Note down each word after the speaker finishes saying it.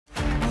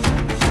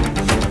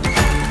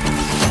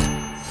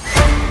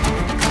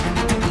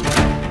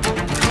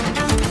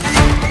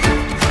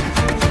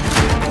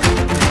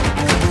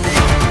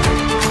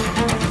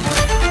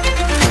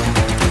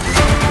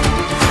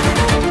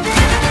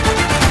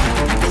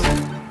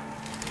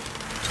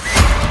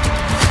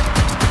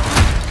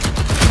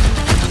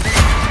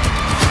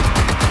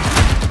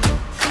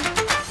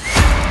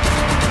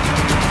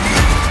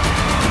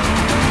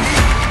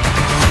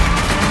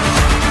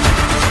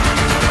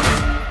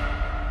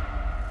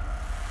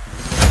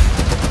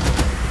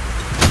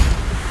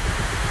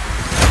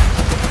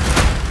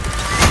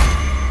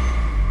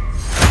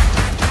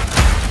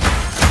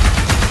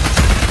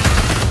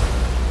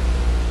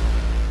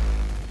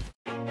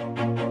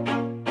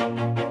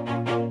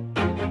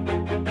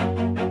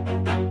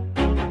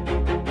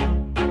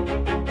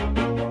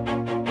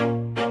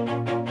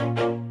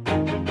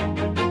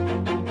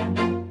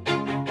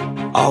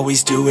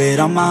Always do it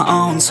on my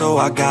own, so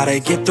I gotta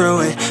get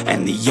through it.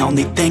 And the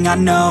only thing I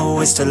know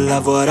is to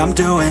love what I'm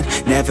doing.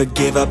 Never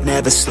give up,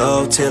 never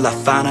slow, till I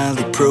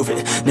finally prove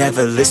it.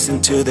 Never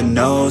listen to the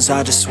no's,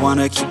 I just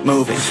wanna keep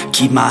moving.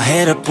 Keep my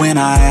head up when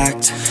I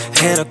act,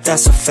 head up,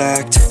 that's a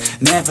fact.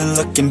 Never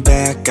looking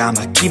back,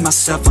 I'ma keep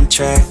myself on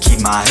track.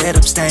 Keep my head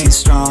up, staying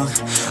strong,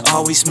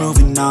 always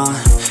moving on.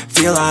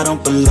 Feel I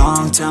don't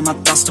belong, tell my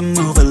thoughts to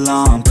move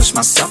along. Push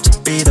myself to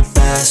be the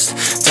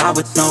best, die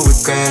with no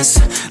regrets.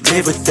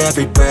 Live with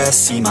every breath,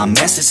 see my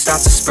message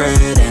start to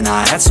spread. And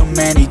I had so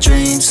many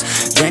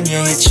dreams, then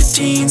you hit your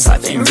teens.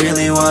 Life ain't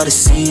really what it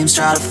seems,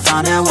 try to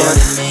find out what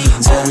it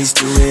means. Always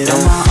do it on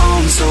my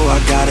own, so I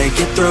gotta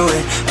get through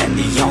it. And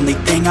the only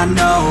thing I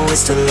know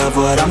is to love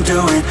what I'm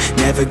doing.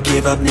 Never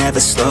give up, never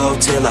slow,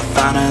 till I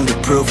finally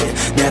prove it.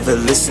 Never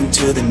listen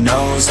to the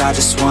no's, I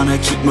just wanna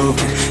keep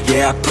moving.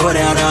 Yeah, I put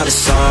out all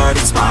this art,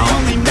 it's my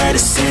only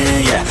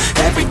medicine. Yeah,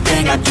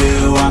 everything I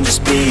do, I'm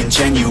just being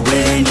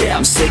genuine. Yeah,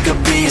 I'm sick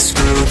of being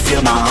screwed,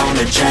 feel my own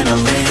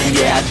adrenaline.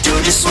 Yeah, I do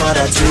just what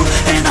I do,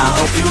 and I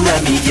hope you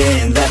let me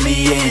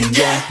in,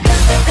 yeah.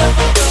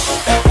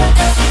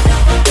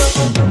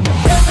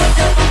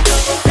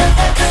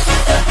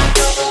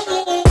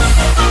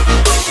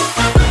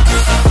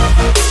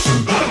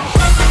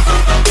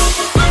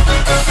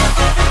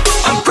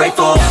 I'm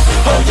grateful,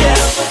 oh yeah,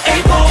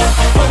 able,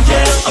 oh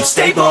yeah, I'm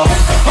stable,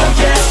 oh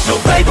yeah, no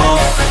label,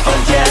 oh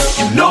yeah,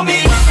 you know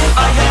me,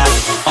 I have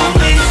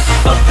only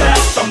a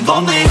path, I'm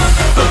lonely,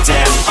 but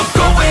damn, I'm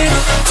going to win.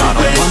 I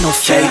don't want no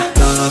fake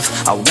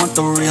love, I want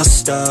the real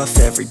stuff.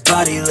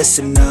 Everybody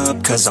listen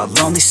up, cause I'll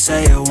only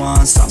say it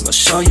once. I'm gonna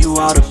show you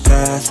all the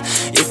path,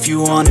 if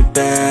you want it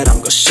bad. I'm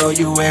gonna show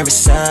you where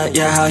it's at,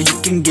 yeah, how you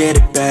can get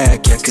it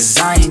back. Yeah, cause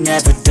I ain't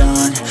never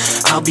done,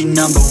 I'll be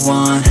number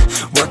one.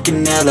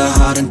 Working hella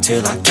hard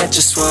until I get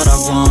just what I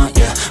want,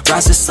 yeah.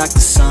 Rises like the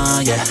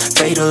sun, yeah,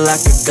 fatal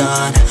like a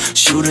gun.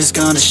 Shooters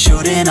gonna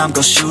shoot and I'm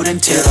gonna shoot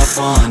until I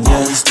won, yeah.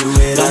 Always do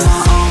it on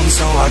my own,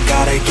 so I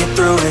gotta get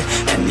through it.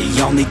 And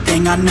the only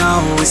thing I know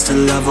is to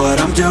love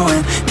what I'm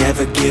doing.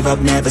 Never give up,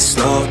 never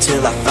slow,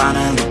 till I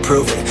finally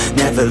prove it.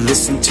 Never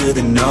listen to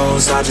the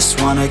no's, I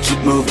just wanna keep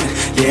moving.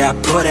 Yeah, I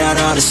put out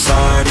all this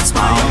art, it's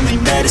my only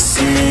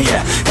medicine.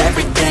 Yeah,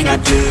 everything I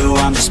do,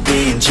 I'm just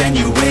being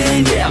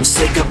genuine. Yeah, I'm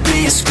sick of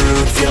being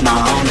screwed, feel my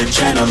own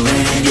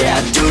adrenaline. Yeah,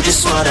 I do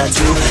just what I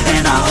do,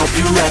 and I hope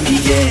you let me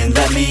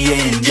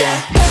in,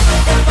 yeah.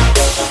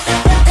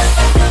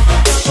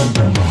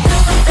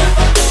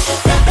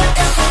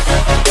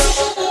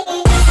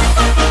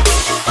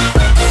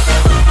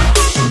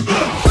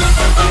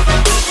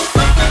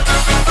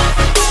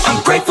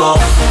 Grateful,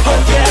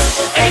 oh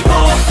yeah,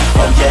 able,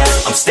 oh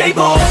yeah, I'm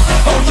stable,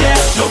 oh yeah,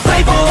 no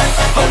label,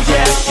 oh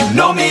yeah, you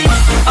know me,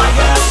 I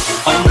have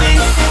only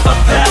a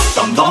path,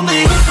 I'm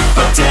lonely,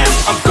 but damn,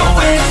 I'm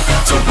going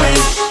to win,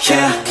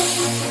 yeah.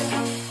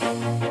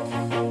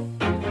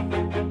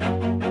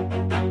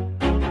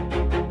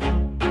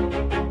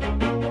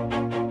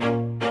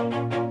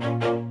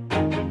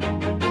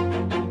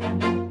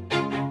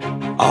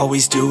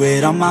 Always do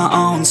it on my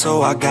own,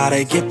 so I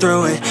gotta get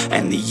through it.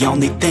 And the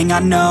only thing I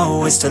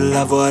know is to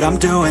love what I'm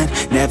doing.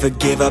 Never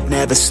give up,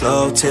 never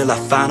slow, till I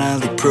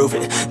finally prove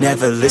it.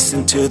 Never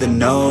listen to the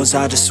no's,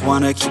 I just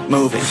wanna keep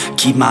moving.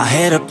 Keep my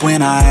head up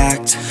when I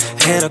act,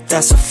 head up,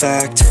 that's a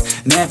fact.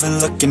 Never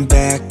looking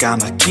back,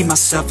 I'ma keep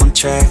myself on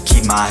track.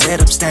 Keep my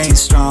head up, staying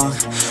strong,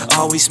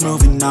 always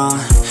moving on.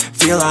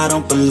 Feel I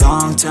don't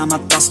belong, tell my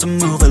thoughts to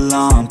move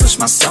along. Push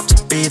myself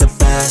to be the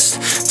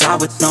best, die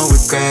with no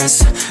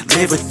regrets.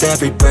 Live with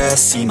every breath,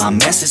 see my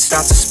message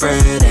start to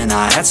spread. And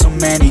I had so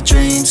many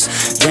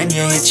dreams, then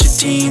you hit your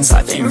teens.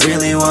 Life ain't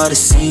really what it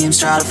seems,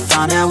 try to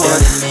find out what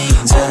it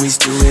means. Always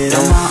do it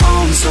on my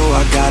own, so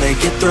I gotta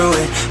get through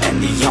it.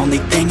 And the only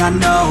thing I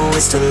know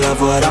is to love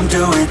what I'm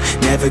doing.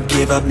 Never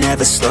give up,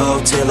 never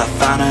slow, till I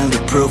finally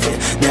prove it.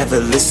 Never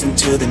listen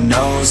to the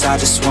no's, I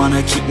just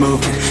wanna keep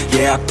moving.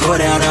 Yeah, I put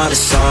out all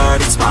this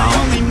art, it's my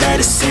only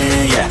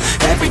medicine. Yeah,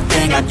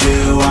 everything I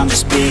do, I'm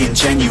just being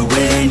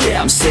genuine.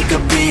 Yeah, I'm sick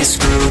of being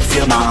screwed,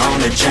 feel my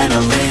own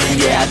adrenaline.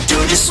 Yeah, I do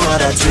just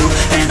what I do,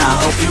 and I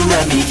hope you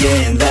let me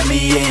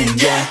in,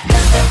 yeah.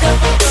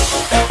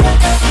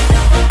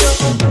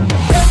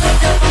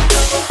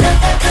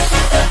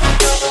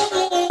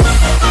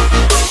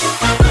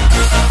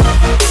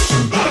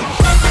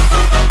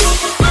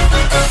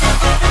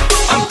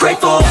 I'm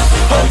grateful,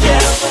 oh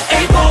yeah,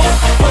 able,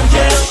 oh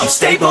yeah, I'm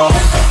stable,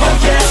 oh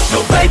yeah,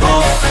 no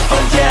label,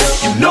 oh yeah,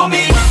 you know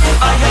me,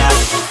 I have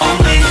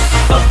only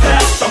a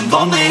path, I'm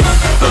lonely,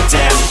 but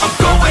damn, I'm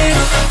going to win.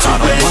 I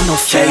don't want no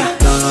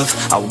fake love,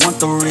 I want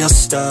the real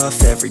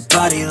stuff.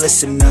 Everybody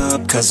listen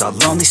up, cause I'll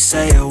only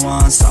say it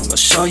once. I'm gonna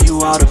show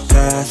you all the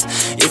path,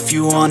 if If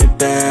you want it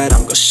bad,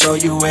 I'm gonna show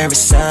you where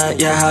it's at.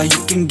 Yeah, how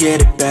you can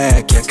get it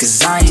back. Yeah,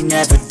 cause I ain't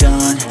never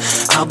done.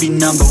 I'll be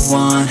number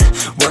one,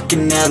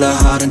 working hella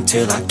hard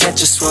until I get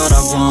just what I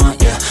want.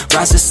 Yeah,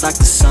 rise just like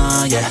the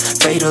sun. Yeah,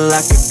 fatal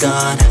like a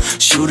gun.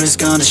 Shooters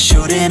gonna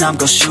shoot and I'm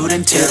gonna shoot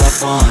until I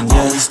won.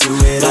 Yeah, always do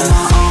it on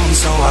my own,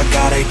 so I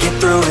gotta get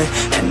through it.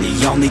 And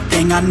the only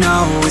thing I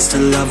know is to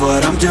love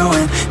what I'm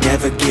doing.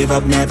 Never give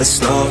up, never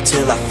slow,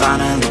 till I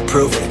finally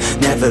prove it.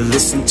 Never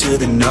listen to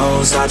the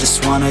no's, I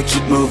just wanna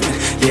keep moving.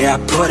 Yeah, I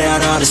put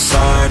out all this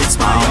art, it's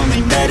my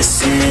only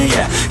medicine.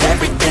 Yeah,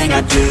 everything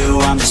I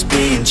do, I'm just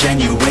being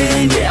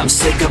genuine. Yeah, I'm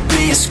sick of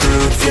being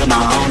screwed, feel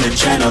my own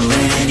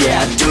adrenaline. Yeah,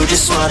 I do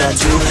just what I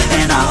do,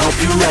 and I hope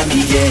you let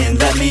me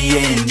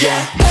in,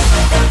 yeah.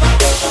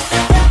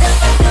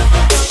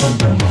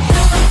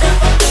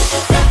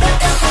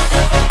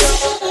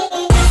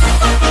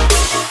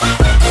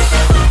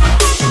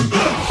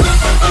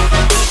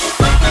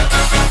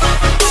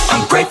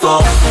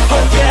 Grateful,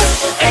 oh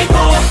yeah,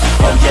 able,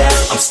 oh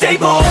yeah, I'm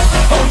stable,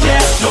 oh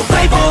yeah, no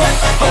label,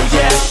 oh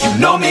yeah, you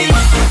know me,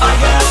 I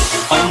have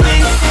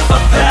only a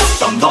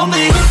path, I'm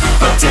lonely,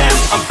 but damn,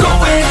 I'm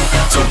going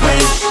to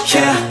win,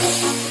 yeah.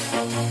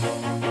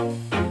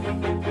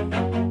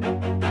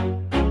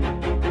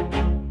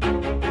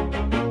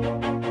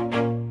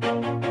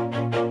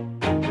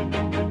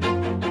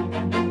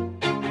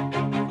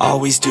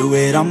 Always do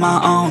it on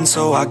my own,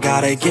 so I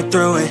gotta get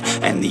through it.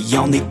 And the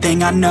only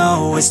thing I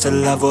know is to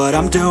love what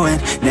I'm doing.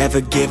 Never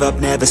give up,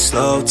 never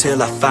slow,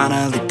 till I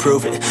finally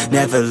prove it.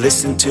 Never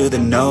listen to the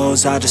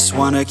no's, I just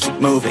wanna keep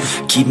moving.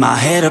 Keep my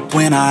head up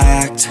when I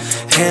act,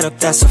 head up,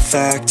 that's a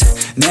fact.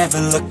 Never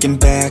looking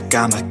back,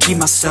 I'ma keep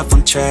myself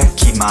on track.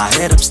 Keep my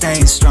head up,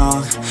 staying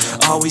strong,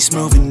 always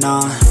moving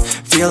on.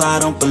 Feel I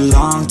don't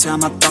belong, tell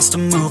my thoughts to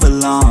move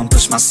along.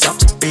 Push myself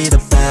to be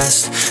the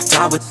best,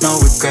 die with no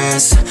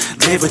regrets.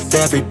 Live with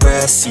every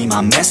breath, see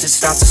my message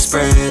start to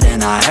spread.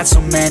 And I had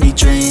so many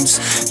dreams,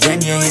 then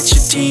you hit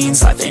your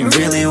teens. Life ain't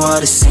really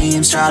what it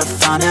seems, try to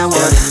find out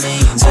what it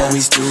means.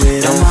 Always do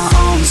it on my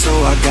own, so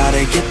I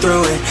gotta get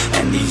through it.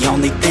 And the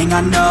only thing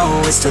I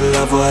know is to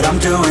love what I'm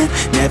doing.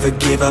 Never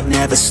give up,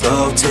 never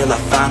slow, till I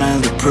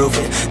finally prove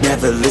it.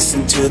 Never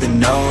listen to the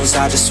no's,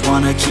 I just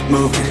wanna keep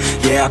moving.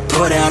 Yeah, I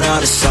put out all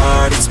this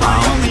art, it's my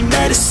only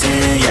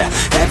medicine. Yeah,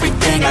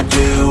 everything I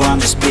do, I'm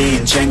just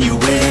being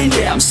genuine.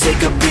 Yeah, I'm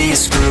sick of being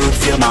screwed,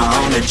 feel my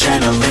own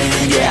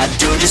adrenaline. Yeah, I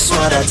do just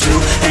what I do,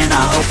 and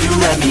I hope you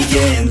let me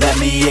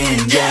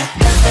in, yeah.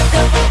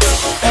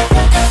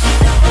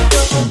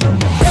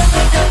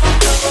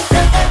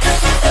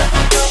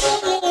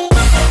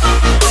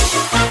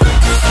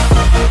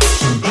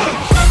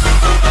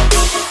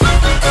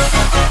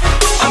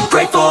 I'm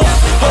grateful,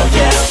 oh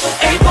yeah,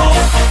 able,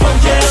 oh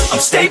yeah, I'm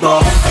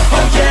stable,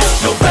 oh yeah,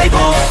 no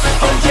label,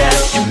 oh yeah,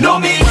 you know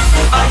me,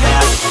 I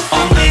have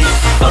only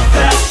a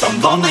path,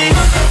 I'm lonely,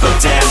 but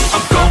damn,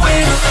 I'm going to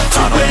win.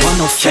 I don't want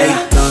no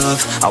fake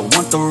love, I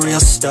want the real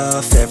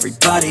stuff.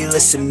 Everybody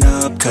listen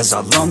up, cause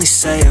I'll only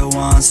say it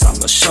once. I'm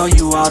gonna show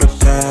you all the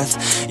path.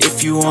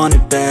 If you want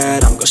it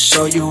bad, I'm gonna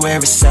show you where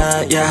it's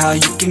at. Yeah, how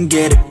you can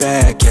get it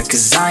back. Yeah,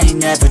 cause I ain't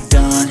never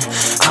done.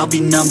 I'll be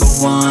number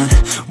one,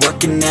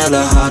 working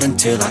hella hard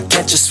until I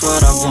get just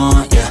what I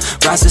want. Yeah,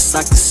 rise just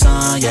like the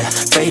sun, yeah,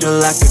 fatal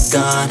like a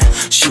gun.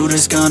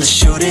 Shooters gonna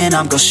shoot and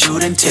I'm gonna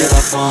shoot until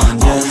I won.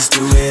 Yeah, always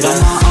do it on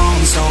my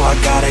own, so I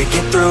gotta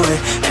get through it.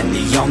 And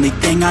the only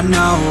thing I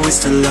know is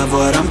to love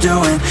what I'm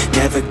doing.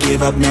 Never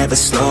give up, never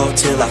slow,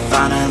 till I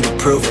finally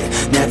prove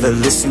it. Never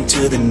listen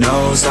to the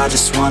no's, I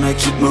just wanna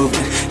keep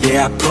moving.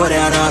 Yeah, I put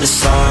out all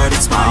this art,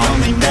 it's my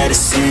only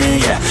medicine.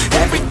 Yeah,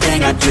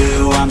 everything I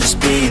do, I'm just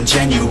being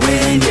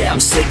genuine. Yeah, I'm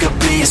sick of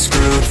being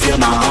screwed, feel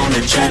my own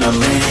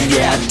adrenaline.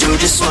 Yeah, I do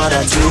just what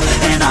I do,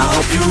 and I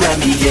hope you let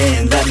me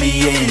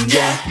in,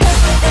 yeah.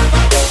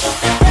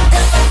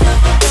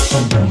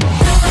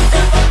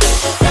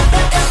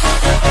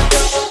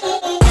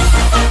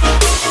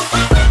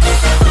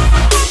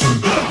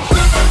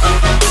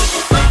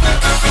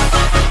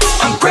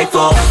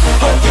 Grateful,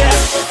 oh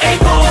yeah,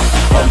 able,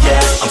 oh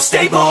yeah, I'm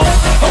stable,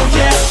 oh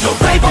yeah, no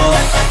label,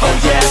 oh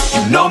yeah,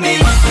 you know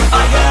me,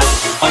 I have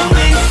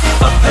only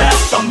a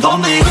path, I'm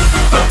lonely,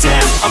 but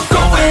damn, I'm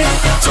going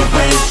to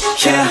win,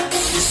 yeah.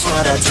 This is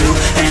what I do,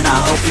 and I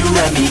hope you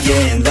let me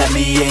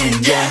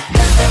in, yeah.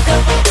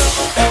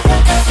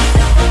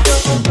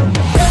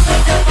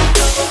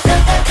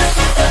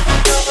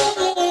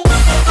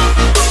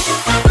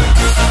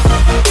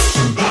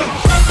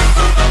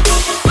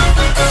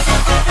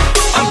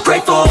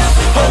 Grateful,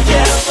 oh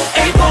yeah,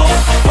 able,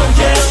 oh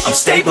yeah, I'm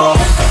stable,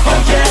 oh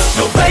yeah,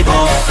 no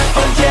label,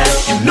 oh yeah,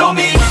 you know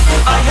me,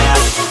 I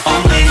have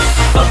only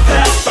a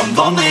path, I'm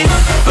lonely,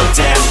 but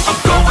damn, I'm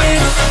going to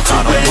win.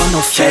 I don't want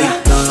no fake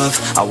love,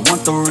 I I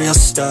want the real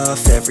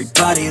stuff,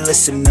 everybody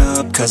listen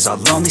up, cause I'll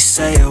only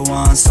say it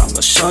once. I'm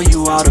gonna show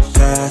you all the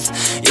path,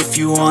 if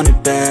you want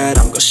it bad.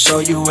 I'm gonna show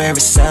you where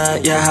it's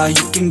at, yeah, how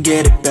you can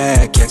get it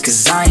back. Yeah,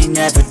 cause I ain't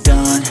never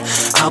done,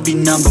 I'll be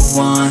number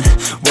one.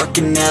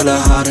 Working hella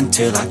hard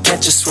until I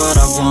get just what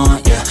I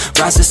want, yeah.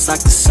 Rises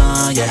like the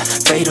sun, yeah,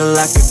 fatal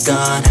like a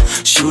gun.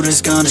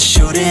 Shooters gonna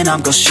shoot and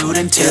I'm gonna shoot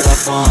until I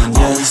won,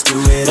 yeah. Always do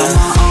it on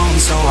my own,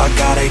 so I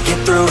gotta get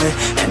through it.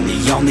 And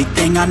the only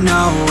thing I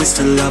know is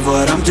to love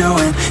what I'm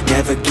doing.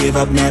 Never give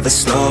up, never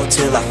slow,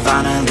 till I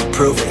finally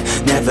prove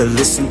it. Never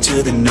listen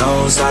to the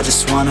no's, I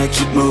just wanna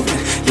keep moving.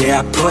 Yeah,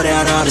 I put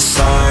out all this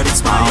art,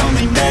 it's my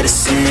only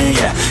medicine,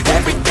 yeah.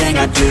 Everything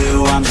I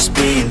do, I'm just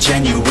being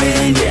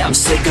genuine, yeah. I'm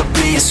sick of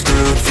being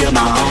screwed, feel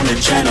my own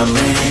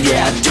adrenaline.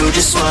 Yeah, I do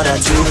just what I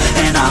do,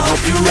 and I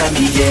hope you let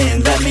me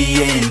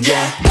in,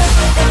 yeah.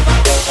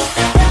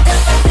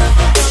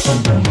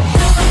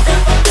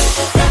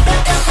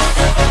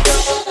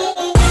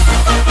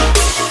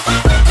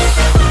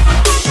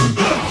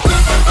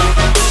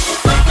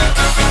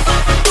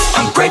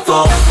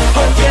 Grateful,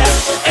 oh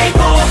yeah,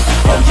 able,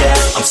 oh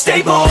yeah, I'm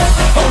stable.